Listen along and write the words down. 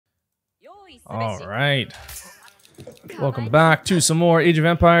All right. Welcome back to some more Age of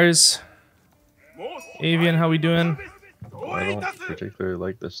Empires. Avian, how we doing? I don't particularly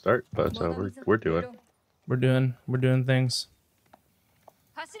like the start, but we're doing We're doing things.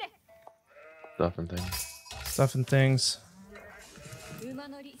 stuff and things.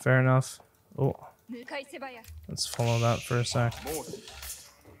 Fair enough. Oh, let's follow that for a sec.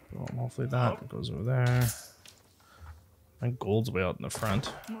 Well, hopefully that goes over there. My gold's way out in the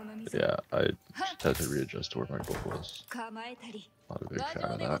front. Yeah, I just had to readjust to where my goal was. Not a big fan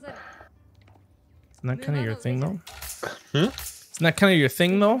of that. Isn't that kind of your thing, though? Hmm? Isn't that kind of your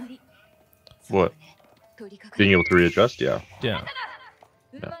thing, though? What? Being able to readjust? Yeah. Yeah.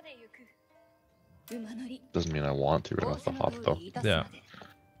 Doesn't mean I want to right off the hop, though. Yeah.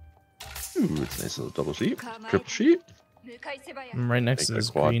 Ooh, it's nice little double sheep. Triple sheep. I'm right next to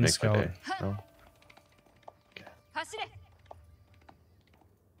this green scout. No?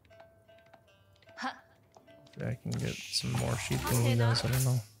 If I can get some more sheep than he does, I don't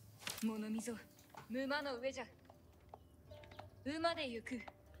know.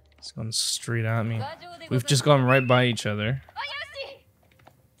 He's going straight at me. We've just gone right by each other.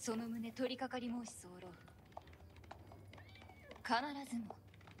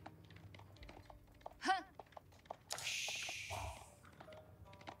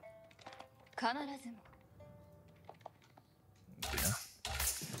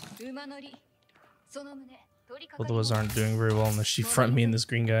 Both of us aren't doing very well in the sheep front, me and this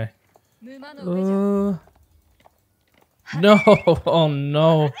green guy. No! Oh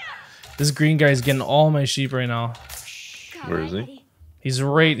no! This green guy's getting all my sheep right now. Where is he? He's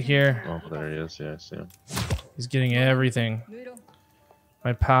right here. Oh, there he is. Yeah, I see him. He's getting everything.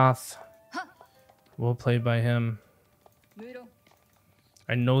 My path will play by him.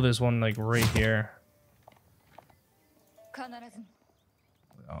 I know there's one like right here.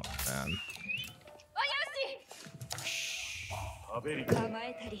 Oh man.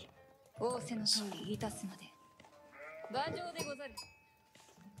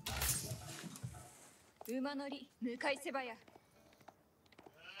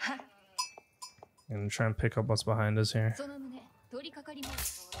 I'm gonna try and pick up what's behind us here.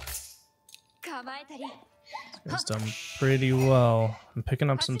 It's done pretty well. I'm picking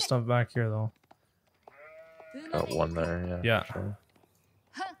up some stuff back here though. Got one there, yeah. Yeah. Sure.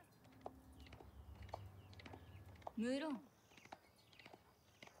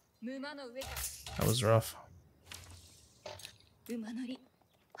 That was rough.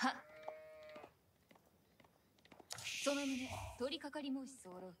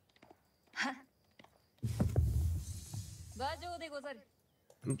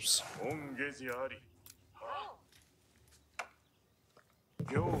 Oops.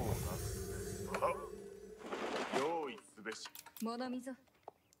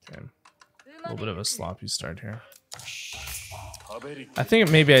 Okay. A little bit of a sloppy start here. I think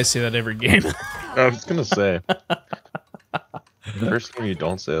maybe I say that every game. I was gonna say. The first time you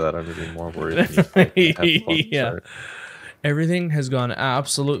don't say that, I'm really more worried. When you Yeah. start. Everything has gone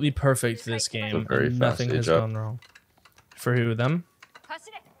absolutely perfect this game. very And fast nothing has age up. gone wrong. For who? Them?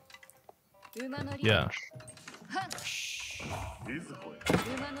 Yeah.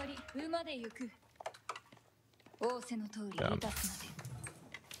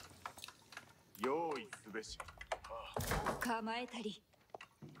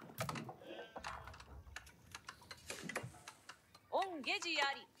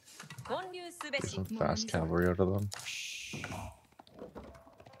 Some fast cavalry out of them.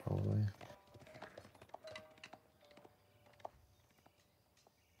 Probably.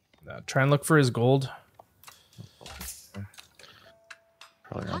 Try and look for his gold.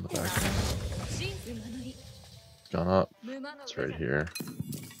 Probably on the back end. Gone up. It's right here.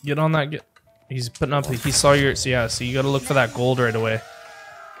 Get on that. He's putting up. He saw your. So yeah. So you got to look for that gold right away.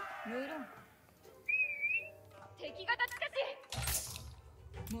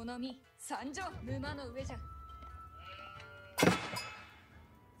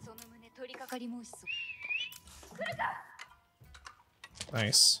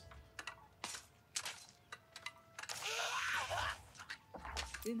 Nice.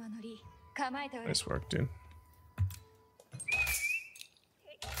 Nice work, dude.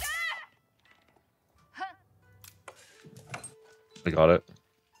 I got it.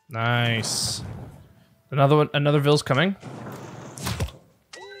 Nice. Another one. Another Ville's coming.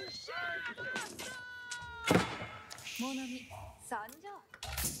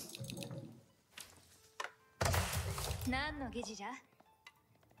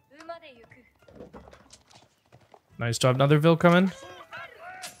 Nice job. Another Ville coming.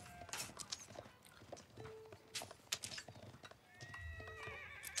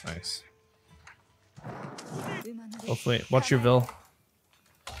 Nice. Hopefully, watch your Vil.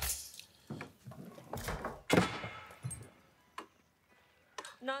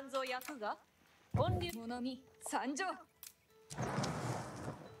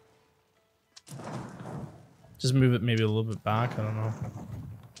 Just move it maybe a little bit back. I don't know.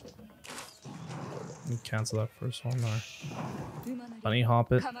 Cancel that first one or bunny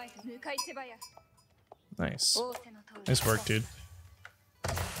hop it. Nice. Nice work, dude.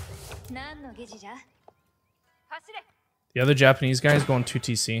 The other Japanese guy is going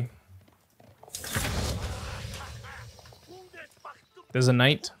 2TC. There's a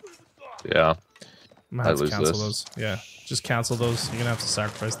knight. Yeah. I might have to cancel those. Yeah, just cancel those. You're gonna have to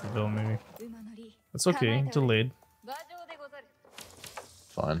sacrifice the bill, maybe. That's okay. Delayed.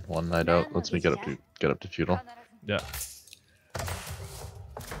 Fine. One night out. Let's me get up to feudal. Yeah.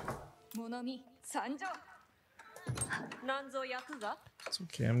 It's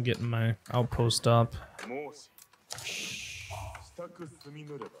okay. I'm getting my outpost up. Do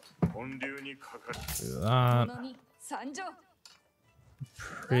that.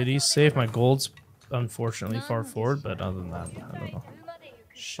 Pretty safe. My gold's unfortunately far forward, but other than that, I don't know.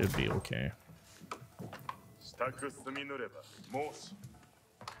 Should be okay.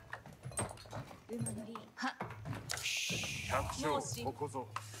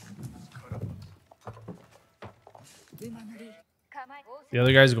 The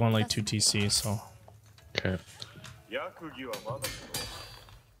other guy's going like 2TC, so. Okay.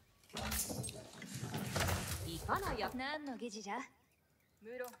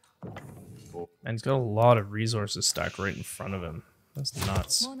 And he's got a lot of resources stacked right in front of him. That's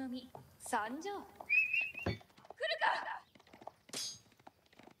nuts.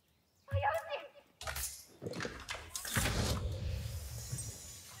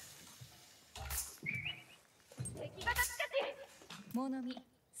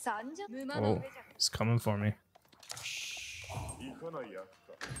 Oh, he's coming for me.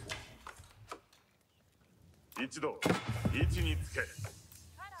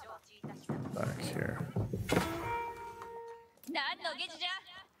 Back here.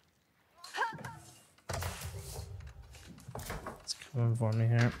 It's coming for me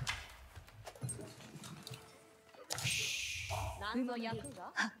here.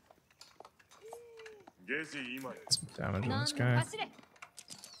 Some damage on this guy.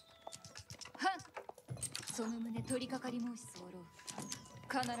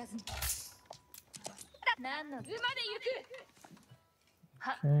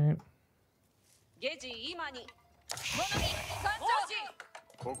 Okay.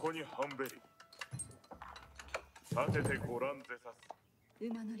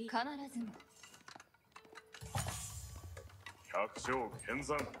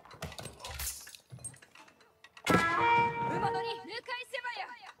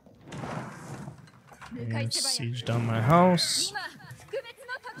 Siege down my house.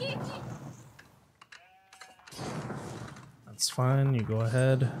 That's fine, you go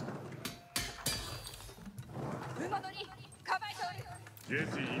ahead.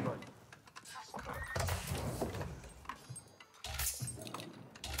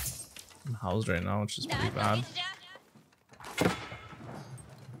 I'm housed right now, which is pretty bad.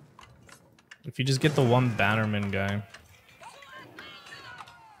 If you just get the one bannerman guy.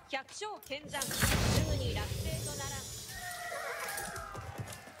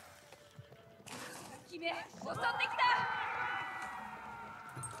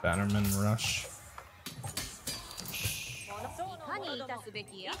 Bannerman rush.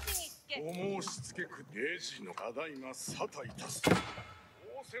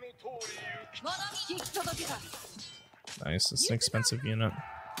 Nice, it's an expensive unit.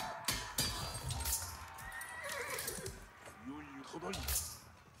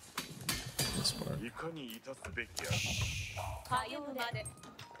 This part.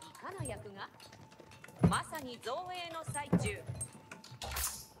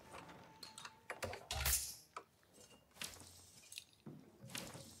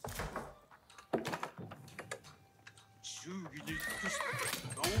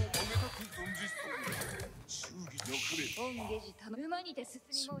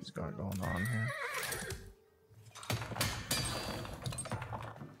 See what's going on here.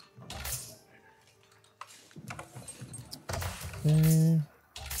 Okay.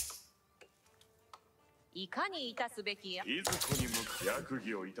 いかにいたすべきや。いずこに向く役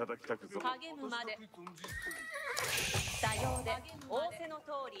儀をいただきたくぞ。励むまで。さようで仰せの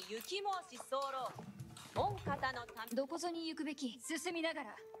通り雪申し候。御方のため。どこぞに行くべき。進みなが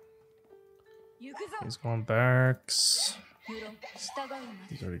ら。行くぞ。He's going barracks.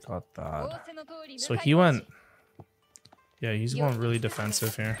 He's already got that. So he went. Yeah, he's going really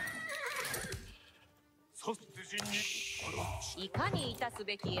defensive here. いかにいたす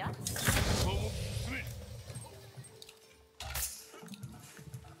べきや。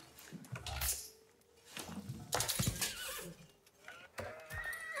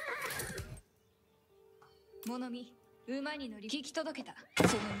物見、馬に乗り聞き届けた。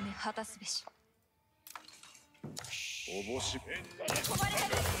その旨果たすべし。おぼしめ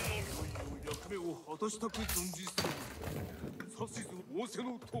役目を果たしたく存じする。指図仰せ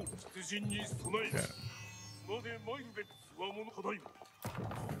のと出陣に備えまで参るべきつわものただいま。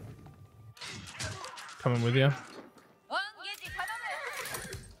 Coming with you. 恩下寺頼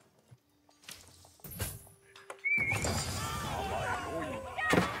む。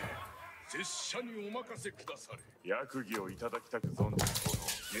拙者にお任せくだされ。役儀をいただきたく存じその名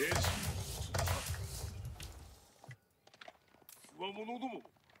人つわものども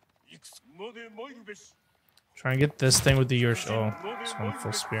戦まで参るべし。 Try and get this thing with the Yursh. Oh, it's one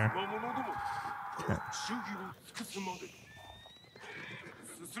full spear. 忠義を尽くすまで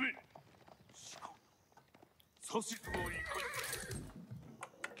進め。指図はいかに。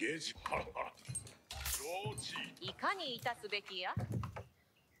ゲージはは承知。いかにいたすべきや。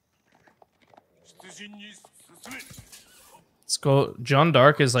 Let's go. John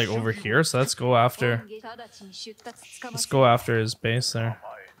Dark is like over here, so let's go after. Let's go after his base there.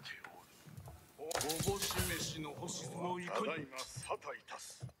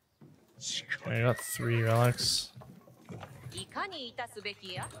 I got 3 relics. いかにいたすべ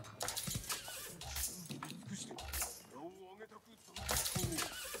きや。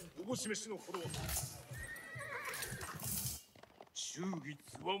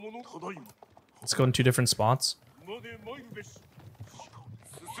Let's go in 2 different spots.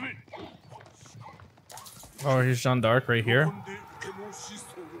 Oh, here's Jean d'Arc right here. Okay.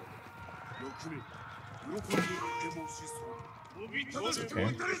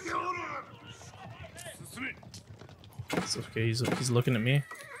 It's okay. He's looking at me.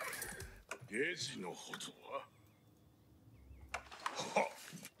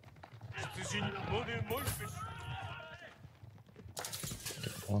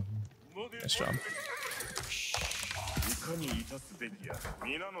 Nice job. いかにいたすべきや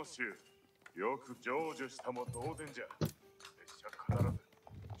皆の衆よく成就したも同然じゃ拙者必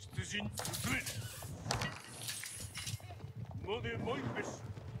ず出陣進めまで参るべし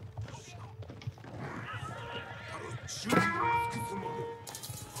忠義を尽くすまで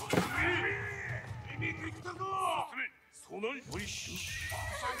耳できたぞ備えおいし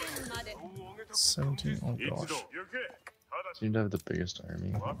励むまで。 17. Oh 一度 gosh. 行け Seem to have the biggest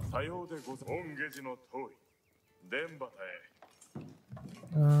army. さようでござ恩下寺の通り伝馬へ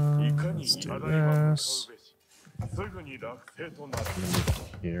Let's do this. すぐに落成となる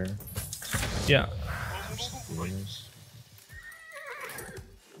Here. Yeah. Here's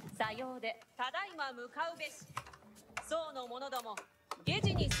さようでただいま向かうべし。僧の者ども下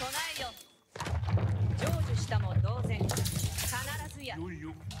寺に備えよ。成就したも同然。必ずや。いよい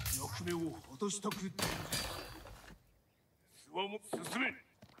よ役目を果たしたく。つわも進め。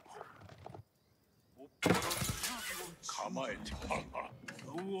おっぱら忠義を構えて。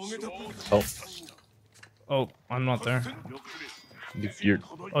名を上げたこと。 Oh, I'm not there. you're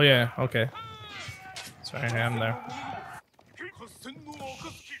Oh yeah. Okay. Sorry, I am there.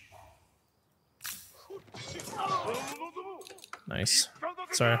 Nice.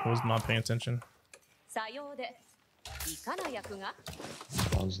 Sorry, I was not paying attention. さようでいかな役が。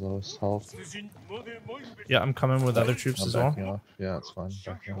 Bob's lowest health. Yeah, I'm coming with other troops I'm as well. backing off. Yeah, it's fine.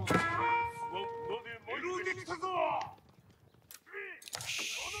 Backing off.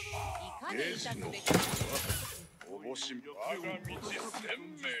 いかにいたすべき。おぼし我が道鮮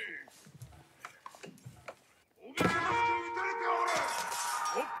明。おべかなく撃たれておる。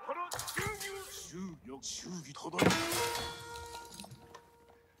おっぱら忠義を忠義ただいま。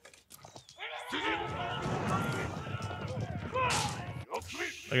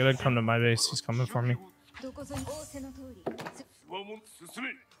 I gotta come to my base. He's coming for me. どこぞに仰せの通り。つわもん進め。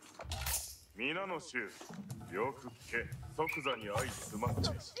皆の衆よく聞け即座に相すまって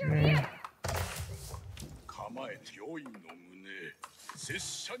構えて良いの胸。拙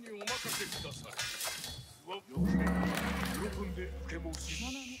者にお任せください。つわよく喜んで受け申し。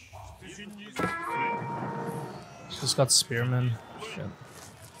出陣に進め。 Just got spearmen. Shit.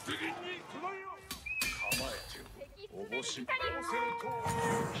 出陣に備えよ。構えておぼし仰せのと。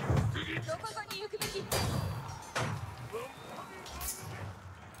出陣どこぞに行くべき。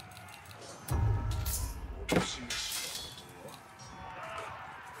おぼし飯。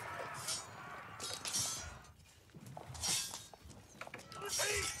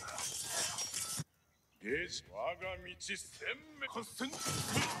ゲージ我が道鮮明合戦。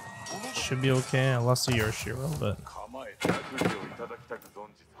should be okay. I lost to Yoshiro, but 構え役儀をいただきたく存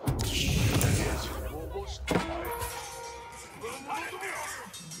じ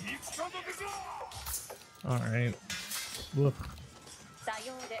alright. Whoop. さ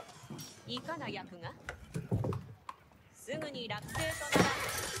ようでいかな役がすぐに落成となら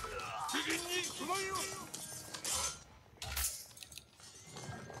出陣に備えよ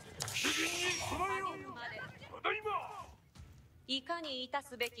出陣に備えよ励むまでただいまいかにいた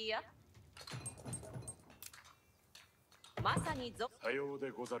すべきやまさにぞさようで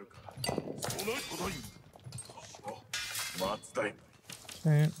ござるか。備えただい松平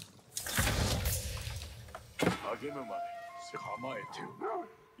Okay. 励むまで構えてお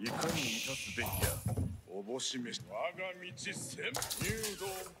いかにいたすべきや。おぼしめし我が道せん入道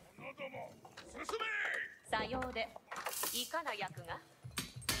者ども進めさようでいかな役が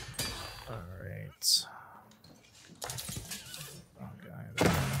Alright.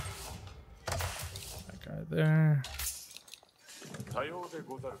 That guy there. さようで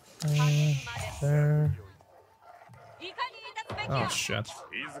ござるか。 That guy there. 励むまで There. いかにいたすべき Oh や shit. い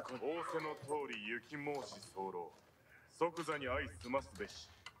ずこ仰せの通り雪申し候。即座に相済ますべし。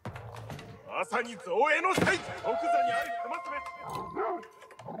朝に造営の際、即座に相済ますべ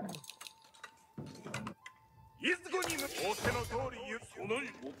し。いずこに仰せの通り雪。備え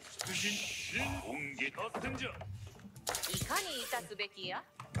を出陣新恩下達戦じゃいかにいたすべきや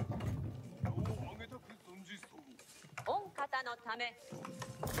名を挙げたく存じ候御方のため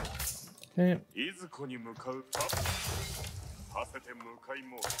Okay. いずこに向かう。させて向かい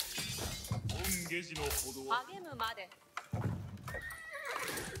申恩下寺のほどは励むまで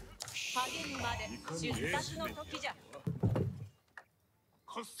励むまで出立の時じゃ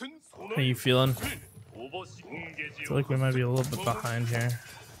合戦 How you feeling? おぼし恩下 I 寺 feel like we might be a little bit behind here.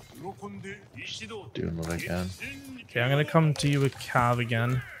 喜んで一同 Doing what I can. Okay, I'm gonna come to you with Cav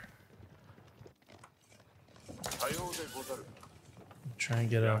again. さようでござる。 Try and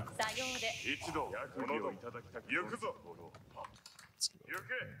get a. さようで一度役儀をいただきたく。行くぞ。行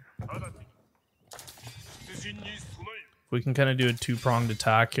け。直ちに。出陣に備え We can kind of do a two-pronged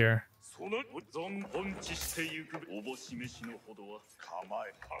attack here. 備え存本地してゆくおぼし飯のほどは構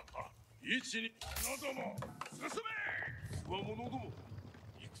え位置に者ども進めつわものども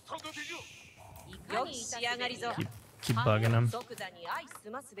戦だけじゃよき仕上がりぞ Keep bugging him. 即座に相済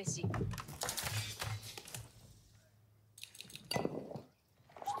ますべし出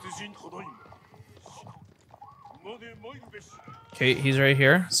陣ただいままで参るべし Okay, he's right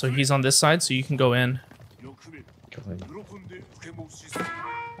here. So he's on this side, so you can go in. 欲目 Go ahead. 喜んで受け申しする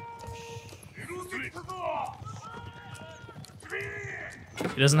エロゼタだ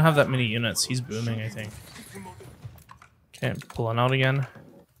He doesn't have that many units. He's booming, I think. Okay, pulling out again.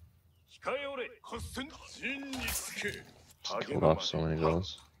 控えおれ合戦陣につけ Killed off so many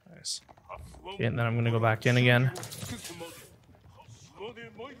villas. Nice. Okay, and then I'm gonna go back in again.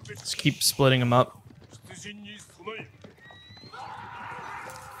 Just keep splitting him up. 出陣に備え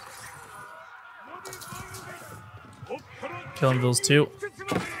Killing vills too.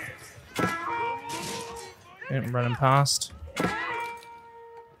 Okay, I'm running past.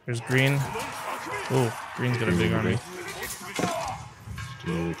 There's green. Oh, green's got a big army.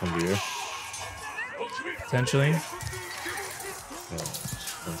 Do you need to come to you? Potentially. Yeah,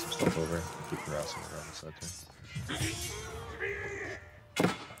 just run some stuff over. Keep harassing around the side too.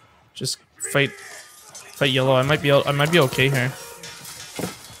 Just fight yellow. I might be okay here.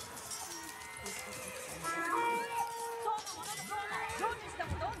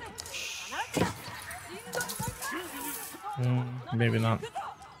 Maybe not.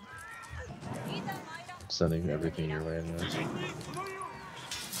 Sending everything your way anyways.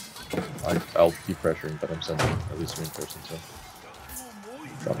 I'll keep pressuring, but I'm sending at least reinforcements too.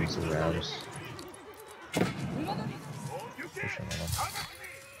 Dropping some rams. Pushing on them.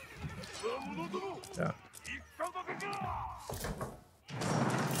 Yeah.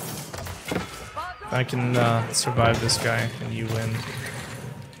 If I can survive this guy and you win,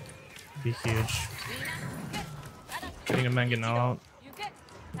 it'd be huge. Getting a Mangonel out. 行け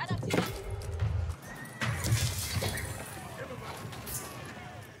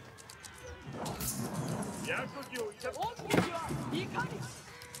直ちに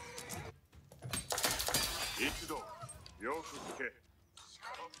一度よく聞け。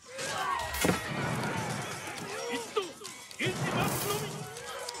一同現地マスのみ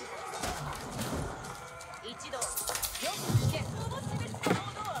一度よく聞け面白いと思うの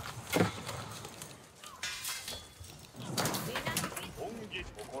みんな恩義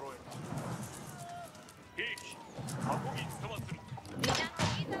心得兵器運びつかまつるみんな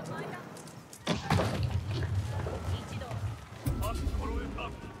聞いたまえだ一度あ心得た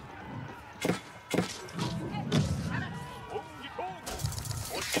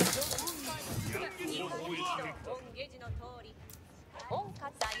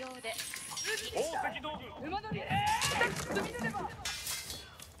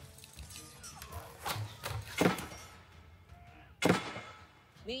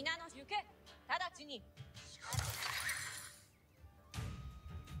皆の行け直ちに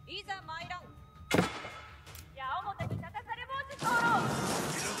いざ参らん矢面に立たされ申し候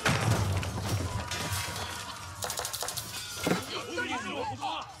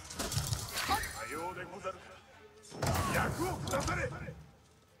さようでござるか役を下され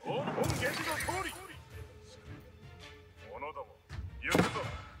本ゲージの通り者ども行くぞ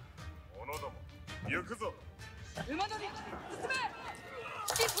者ども行くぞ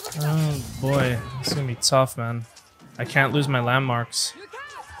Oh boy, it's gonna be tough, man. I can't lose my landmarks.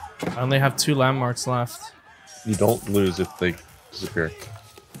 I only have 2 landmarks left. You don't lose if they disappear.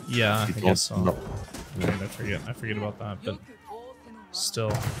 Yeah, You I don't- guess so. no. Right, I forget about that, but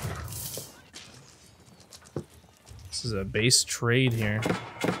still. This is a base trade here.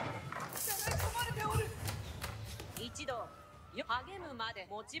 一度励むまで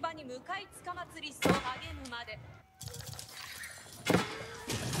持ち場に向かいつかまつりそう励むまで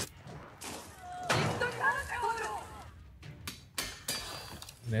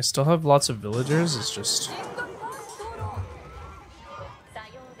And they still have lots of villagers, it's just... さ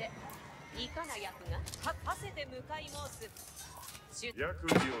ようでいかな役がはせて向かい申す役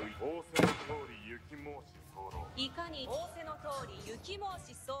儀を仰せの通り行き申し候いかに仰せの通り行き申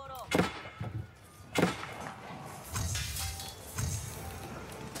し候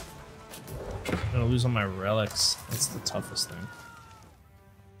I'm gonna lose all my relics. That's the toughest thing.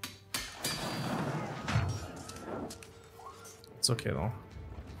 It's okay though.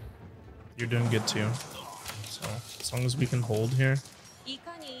 You're doing good too. So as long as we can hold here. い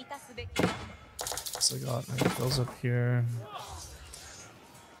かにいたすべきや So I got my fills up here.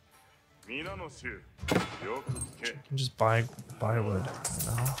 皆の衆よく聞け I can just buy wood right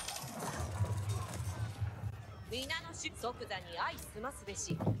now. 皆の種即座に相すますべ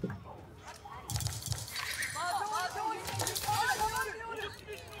し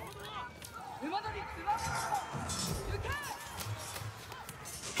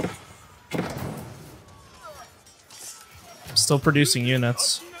I'm still producing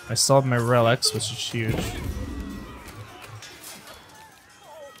units. I still have my relics, which is huge.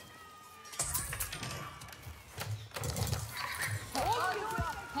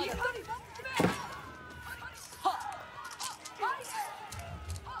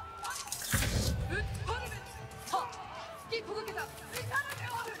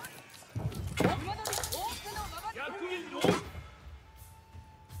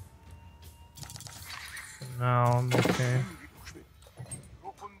 Now I'm okay.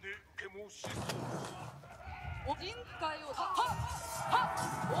 喜んで受け申し励む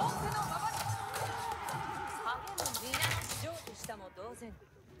皆の成就したも同然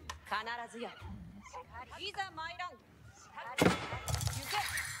必ずやいざ参らん行け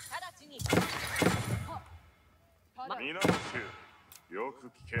直ちに皆の衆よく聞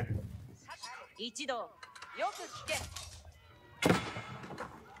け一度よく聞け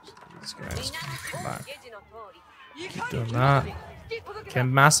These 皆の guys 種 come back. ゲジの通り Doing that.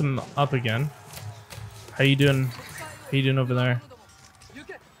 Can mass them up again. How you doing? How you doing over there?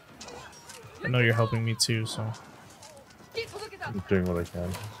 I know you're helping me too, so I'm doing what I can.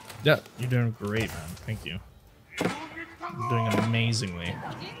 yeah, you're doing great, man. Thank you. You're doing amazingly.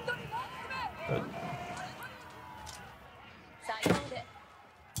 But さようで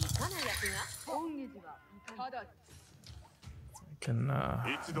いかな役が I can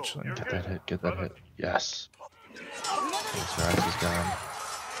actually Get that hit, get that hit. Yes. Strax is gone.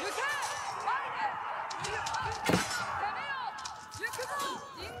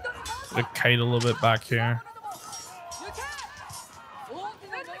 the kite a little bit back here.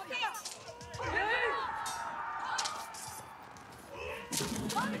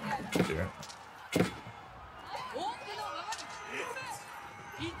 There.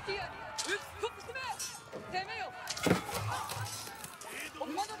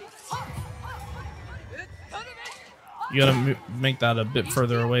 You gotta make that a bit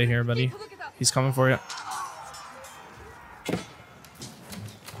further away here, buddy. He's coming for you.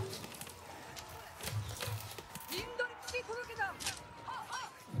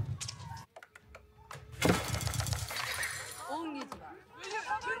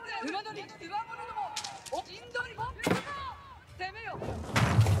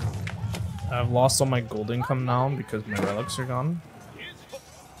 I've lost all my gold income now because my relics are gone.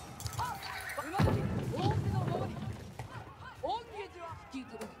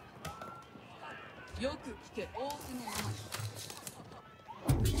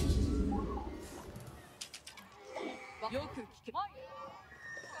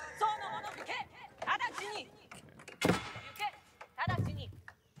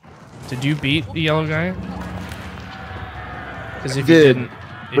 Did you beat the yellow guy? Because if you didn't,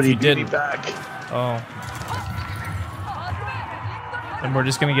 But he you beat me didn't. back. Oh. And we're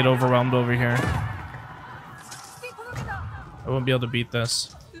just gonna get overwhelmed over here. I won't be able to beat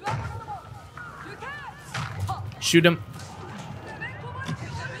this. Shoot him.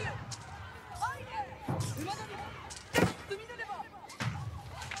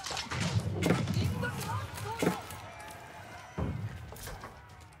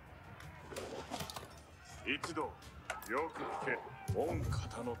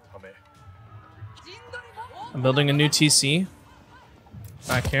 I'm building a new TC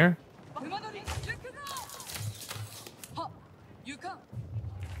back here.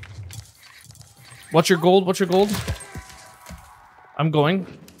 What's your gold? What's your gold? I'm going.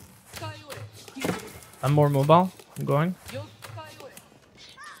 I'm more mobile. I'm going.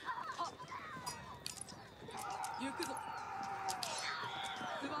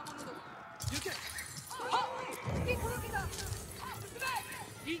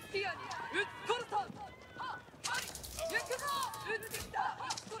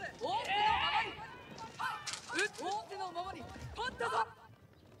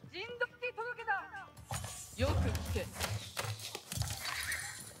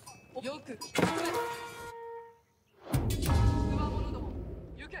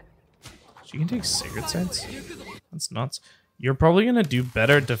 She can take Sacred Sights? That's nuts. You're probably gonna do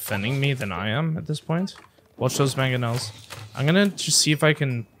better defending me than I am at this point. Watch those mangonels. I'm gonna just see if I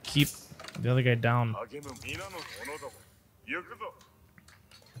can keep the other guy down.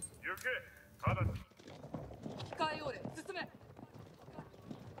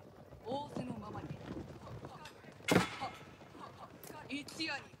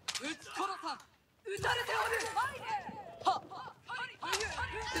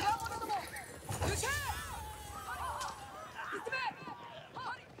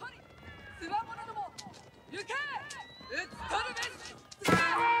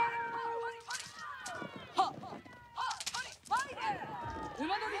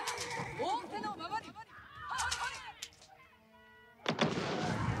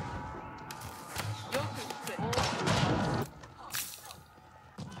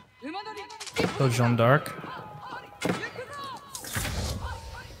 Oh, Jeanne d'Arc.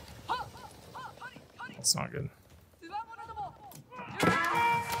 That's not good.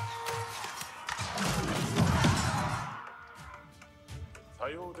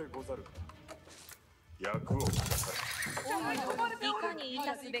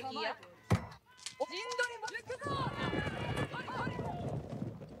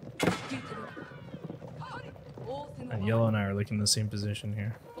 And Yellow and I are like in the same position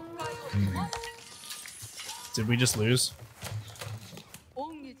here. Did we just lose?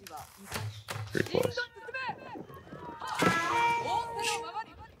 Pretty close.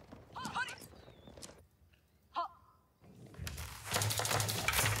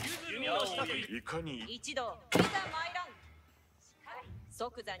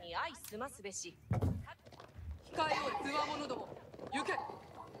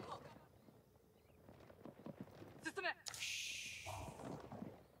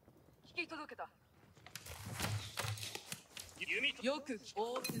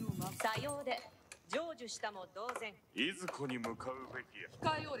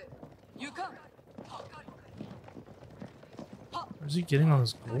 Where's he getting all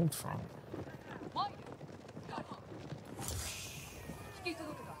this gold from?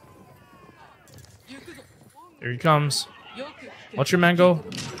 Here he comes. What's your mango?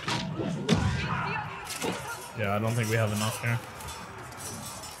 Yeah, I don't think we have enough here.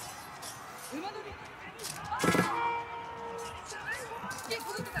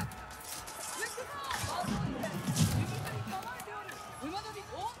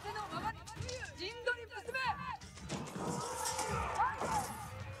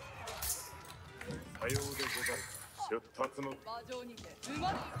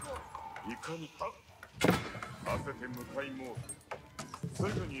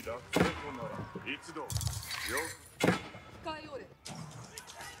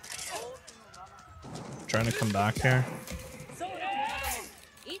 Trying to come back here.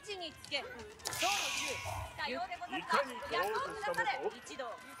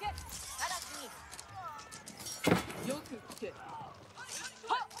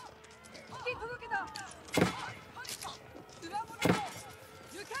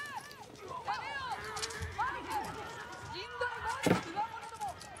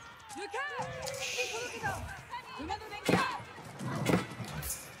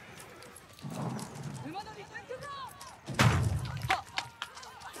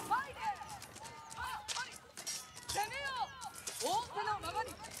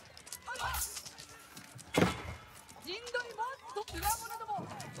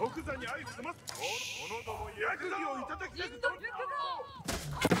 即座に相済ます。者ども役儀をいただきたく存じます。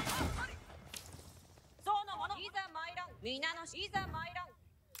その者いざ参らん。皆のいざ参らん。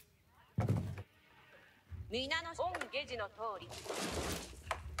皆の御下示の通り。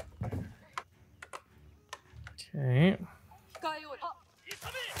 Okay. 控えおれ。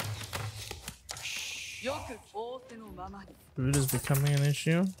よく仰せのままに。 Food is becoming an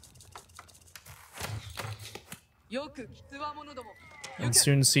issue. よくつわものども。 And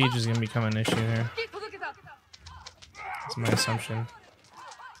soon siege is going to become an issue here. That's my assumption.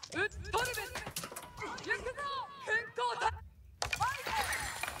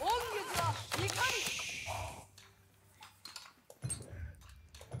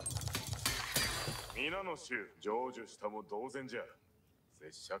 皆の衆成就したも同然じゃ。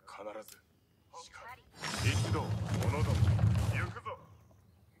拙者必ず。しかり一同者ども行くぞ。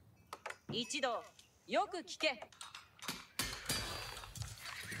一同よく聞け。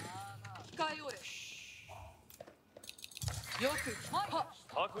控えおれ。よくは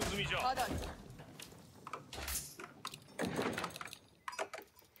各済みじゃ。ただに。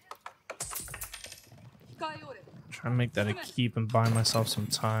控えおれ。 Try and make that a keep and buy myself some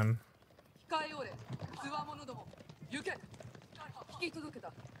time. 控えおれ。つわものども行け。聞き届けた。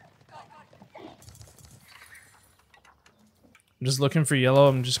 I'm just looking for yellow.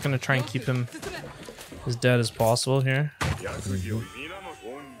 I'm just going to try and keep him as dead as possible here. 役儀を皆の御下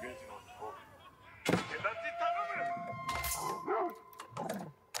示の通り。手立ち頼む。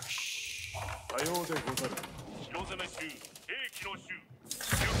さようでござる。広攻め衆、兵器の衆。さ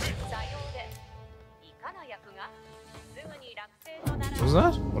ようで。いかな役がすぐに落成となら。 What was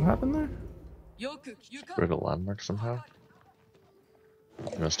that? What happened there? よく行か。 Rid a landmark somehow?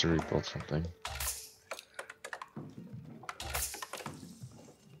 He must have rebuilt something.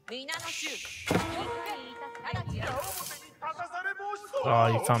 皆の衆。 Oh,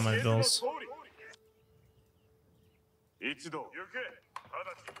 you found my bills. 一同行け。直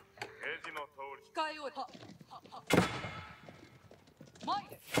ち平時の通り。控えおれ。前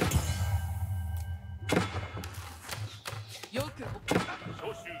で。よく。召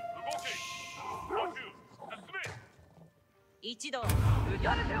集動け。馬衆進め。一同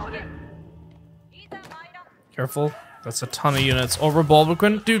やれておれ。いざ参らん。 Careful. That's a ton of units. Over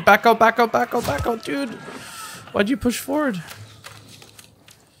Bulbaquin. Dude, back out, back out, back out, back out, dude. Why'd you push forward?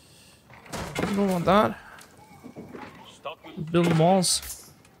 You don't want that. Building walls.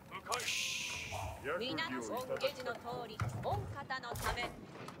 皆の御下示の通り、御方のため。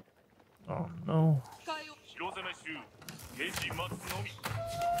 Oh, no. 控えお。広攻め衆、兵士待つのみ。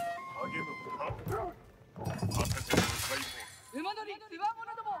励むか。任せて向かいも。馬乗りつわも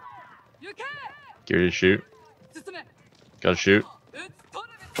のども行け。 Get ready to shoot. 進め。 Gotta shoot. 撃つとる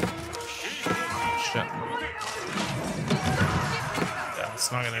べ。 Shit. Yeah,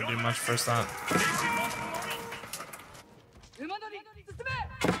 it's not gonna do much first that. 馬乗り進め。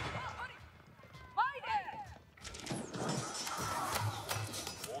前で。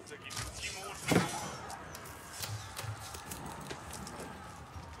宝石突き申す。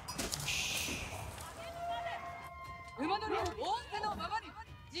馬乗り仰せのままに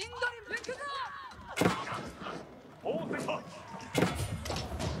陣取り行くぞ。宝石は。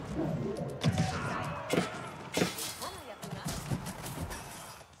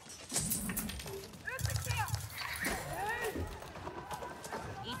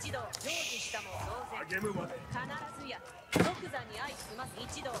 一同成就したも同然。励むまで。必ずや即座に相済ます。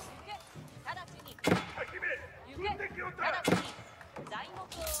一同行け。直ちに。行け。直ちに材木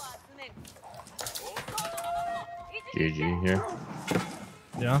を集めん。 GG here.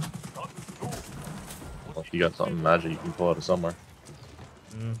 Yeah? Well, if you got something magic, you can pull out of somewhere.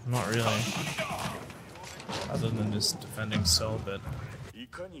 Not really. Other than just defending so a bit. い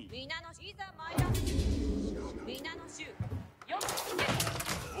かに。皆のいざ参らん。皆の衆よく聞け。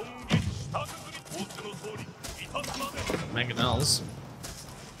 本気下積み仰せの通り。いたすまで。 Mangonels.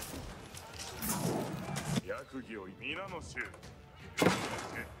 役儀を皆の衆。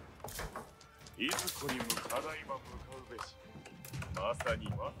いずこに向かないば向かうべし。まさに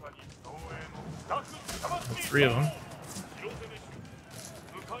まさに東映の3 of them. 広攻め衆、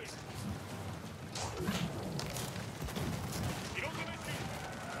向かい。広攻め衆、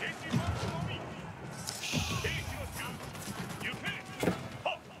兵士待つのみ。兵士の衆、行け。は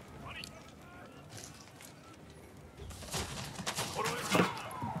っ。何。心得た。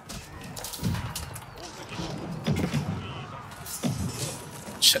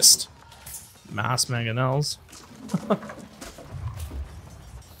 Just mass mangonels.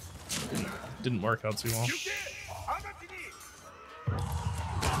 Didn't work out too well.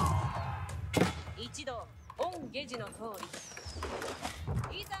 一同御下示の通り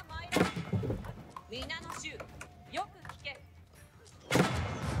いざ参らん。皆の衆、よく聞け。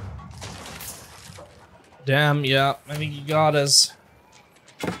 Damn, yeah, I think he got us.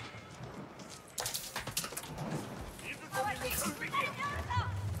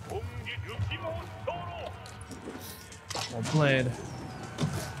 Well played.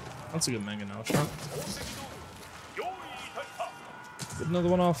 That's a good Mega now shot. Get another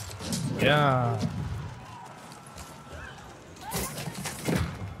one off. Yeah.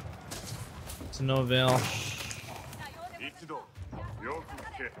 To no avail.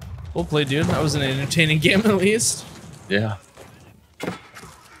 Well played, dude. That was an entertaining game at least. Yeah.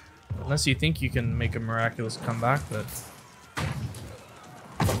 Unless you think you can make a miraculous comeback, but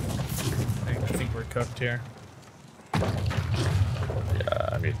I think we're cooked here. Yeah,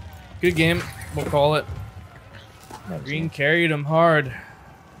 I mean, Good game, we'll call it. Green carried him hard.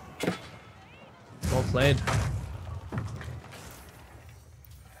 Well played.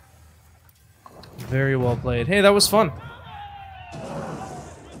 Very well played. Hey, that was fun.